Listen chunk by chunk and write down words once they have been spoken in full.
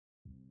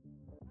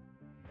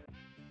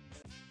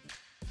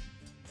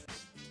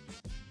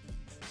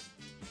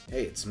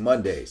Hey, it's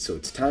Monday, so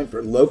it's time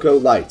for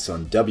Lowco Lights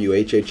on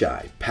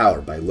WHHI,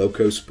 powered by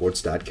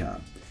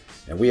LowcoSports.com.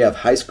 And we have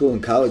high school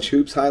and college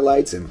hoops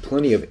highlights and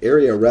plenty of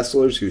area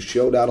wrestlers who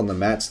showed out on the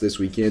mats this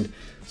weekend,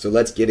 so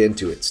let's get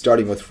into it,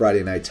 starting with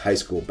Friday night's high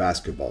school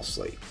basketball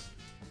slate.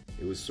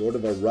 It was sort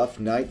of a rough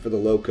night for the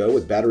Lowco,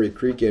 with Battery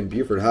Creek and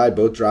Beaufort High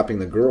both dropping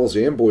the girls'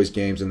 and boys'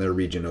 games in their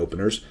region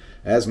openers,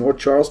 as North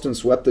Charleston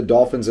swept the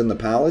Dolphins in the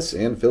Palace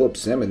and Philip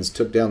Simmons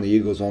took down the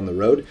Eagles on the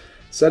road,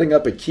 setting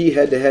up a key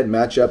head-to-head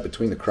matchup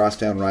between the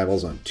crosstown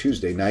rivals on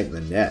Tuesday night in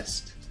the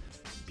Nest.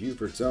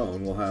 Beaufort's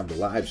own will have the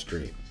live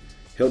stream.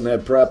 Hilton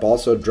Head Prep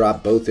also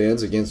dropped both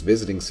ends against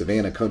visiting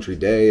Savannah Country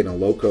Day in a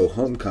Lowco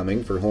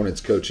homecoming for Hornets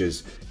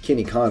coaches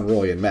Kenny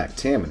Conroy and Mac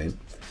Tamminen.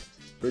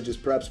 Bridges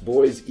Prep's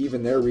boys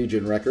even their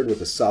region record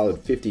with a solid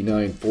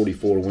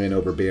 59-44 win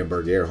over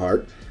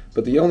Bamberg-Ehrhardt,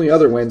 but the only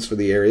other wins for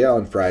the area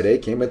on Friday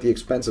came at the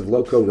expense of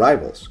Lowco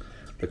rivals.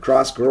 The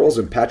Cross girls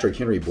and Patrick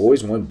Henry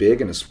boys won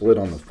big in a split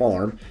on the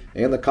farm,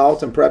 and the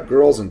Colleton Prep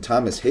girls and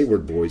Thomas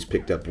Heyward boys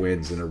picked up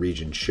wins in a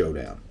region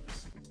showdown.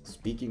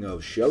 Speaking of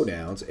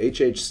showdowns,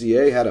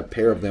 HHCA had a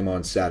pair of them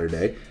on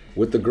Saturday,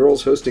 with the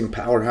girls hosting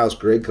powerhouse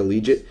Gray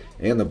Collegiate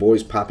and the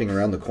boys popping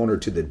around the corner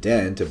to the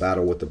Den to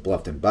battle with the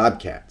Bluffton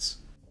Bobcats.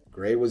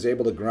 Gray was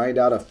able to grind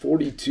out a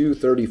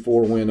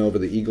 42-34 win over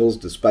the Eagles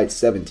despite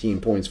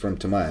 17 points from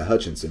Tamaya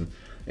Hutchinson,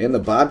 and the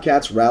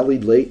Bobcats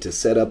rallied late to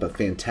set up a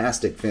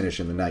fantastic finish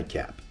in the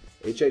nightcap.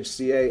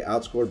 HHCA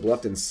outscored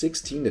Bluffton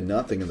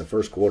 16-0 in the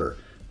first quarter,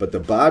 but the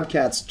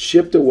Bobcats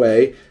chipped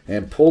away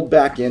and pulled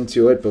back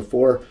into it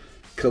before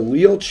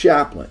Khalil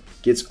Chaplin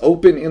gets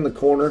open in the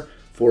corner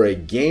for a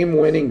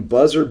game-winning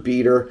buzzer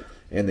beater,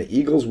 and the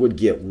Eagles would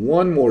get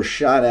one more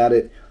shot at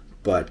it,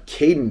 but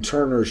Caden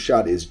Turner's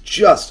shot is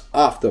just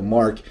off the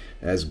mark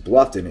as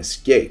Bluffton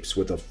escapes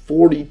with a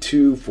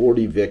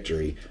 42-40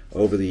 victory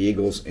over the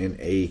Eagles in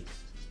a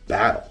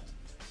battle.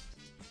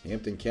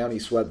 Hampton County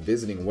swept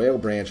visiting Whale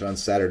Branch on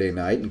Saturday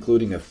night,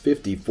 including a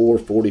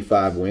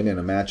 54-45 win in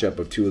a matchup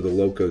of two of the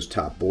Lowco's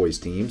top boys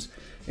teams,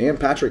 and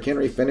Patrick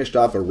Henry finished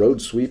off a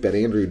road sweep at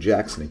Andrew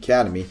Jackson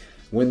Academy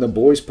when the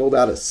boys pulled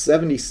out a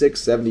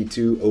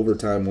 76-72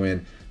 overtime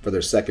win for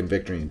their second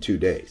victory in 2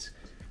 days.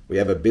 We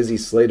have a busy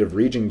slate of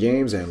region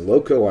games and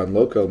Lowco on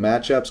Lowco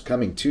matchups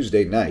coming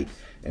Tuesday night,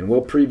 and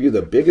we'll preview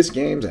the biggest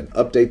games and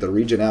update the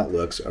region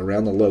outlooks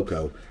around the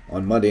Lowco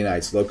on Monday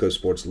night's Lowco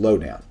Sports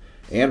Lowdown,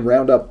 and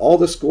round up all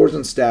the scores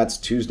and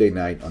stats Tuesday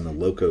night on the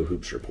Lowco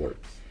Hoops Report.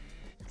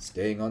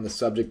 Staying on the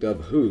subject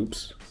of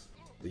hoops,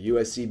 the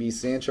USCB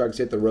Sandsharks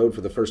hit the road for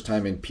the first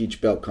time in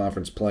Peach Belt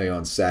Conference play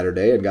on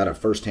Saturday and got a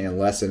first-hand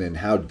lesson in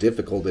how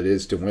difficult it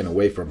is to win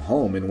away from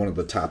home in one of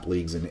the top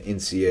leagues in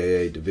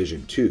NCAA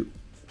Division II.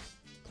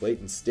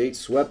 Clayton State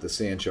swept the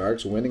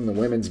Sandsharks, winning the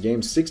women's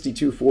game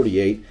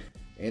 62-48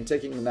 and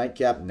taking the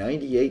nightcap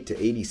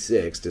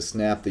 98-86 to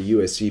snap the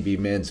USCB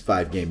men's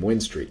 5-game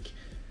win streak.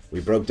 We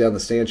broke down the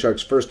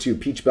Sandsharks' first two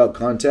Peach Belt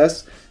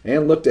contests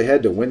and looked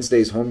ahead to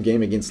Wednesday's home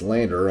game against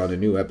Lander on a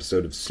new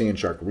episode of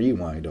Sandshark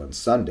Rewind on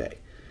Sunday.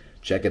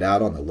 Check it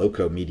out on the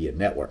Lowco Media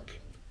Network.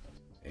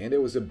 And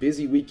it was a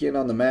busy weekend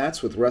on the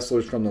mats with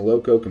wrestlers from the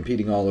Lowco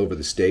competing all over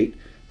the state.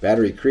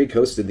 Battery Creek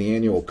hosted the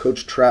annual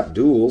Coach Trap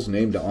Duels,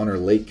 named to honor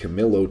late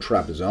Camilo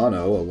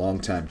Trapezzano, a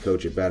longtime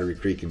coach at Battery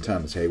Creek and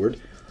Thomas Heyward.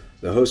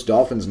 The host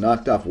Dolphins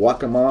knocked off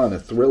Waccamaw in a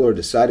thriller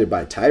decided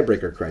by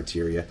tiebreaker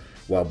criteria,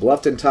 while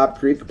Bluffton topped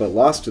Creek but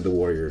lost to the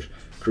Warriors,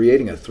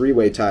 creating a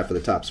three-way tie for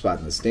the top spot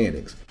in the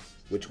standings,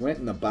 which went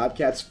in the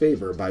Bobcats'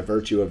 favor by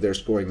virtue of their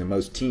scoring the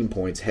most team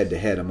points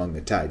head-to-head among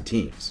the tied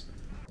teams.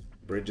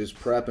 Bridges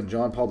Prep and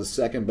John Paul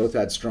II both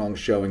had strong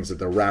showings at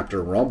the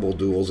Raptor Rumble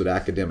duels at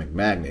Academic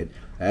Magnet,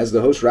 as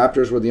the host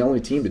Raptors were the only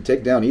team to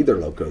take down either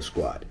Lowco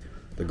squad.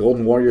 The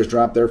Golden Warriors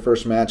dropped their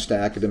first match to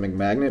Academic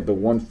Magnet but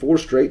won 4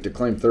 straight to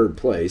claim third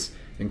place,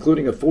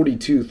 including a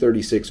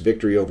 42-36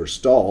 victory over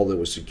Stahl that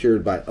was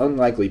secured by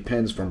unlikely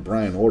pins from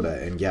Brian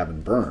Orta and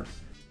Gavin Byrne.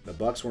 The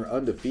Bucks were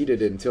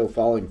undefeated until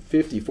falling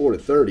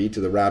 54-30 to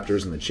the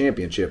Raptors in the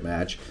championship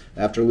match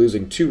after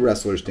losing 2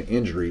 wrestlers to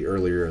injury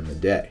earlier in the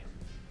day.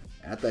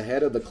 At the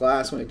head of the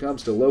class when it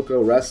comes to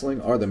Lowco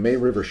wrestling are the May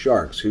River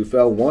Sharks, who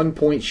fell 1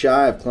 point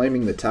shy of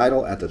claiming the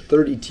title at the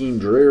 30-team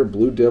Dreher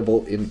Blue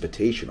Devil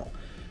Invitational,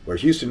 where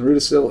Houston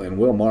Rudisil and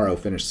Will Morrow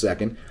finished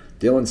second,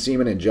 Dylan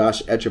Seaman and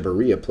Josh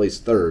Echevarria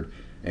placed third,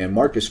 and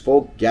Marcus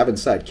Folk, Gavin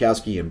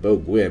Sidekowski, and Bo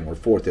Gwynn were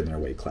fourth in their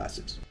weight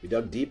classes. We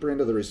dug deeper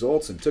into the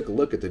results and took a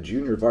look at the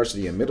junior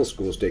varsity and middle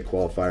school state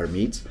qualifier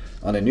meets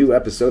on a new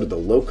episode of the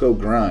Lowco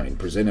Grind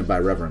presented by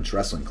Reverence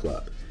Wrestling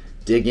Club.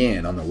 Dig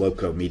in on the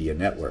Lowco Media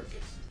Network.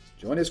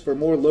 Join us for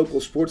more local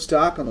sports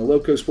talk on the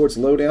Lowco Sports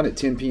Lowdown at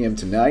 10 p.m.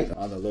 tonight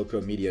on the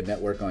Lowco Media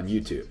Network on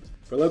YouTube.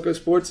 For Lowco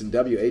Sports and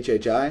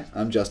WHHI,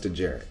 I'm Justin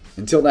Jarrett.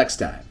 Until next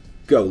time,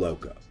 go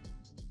Lowco.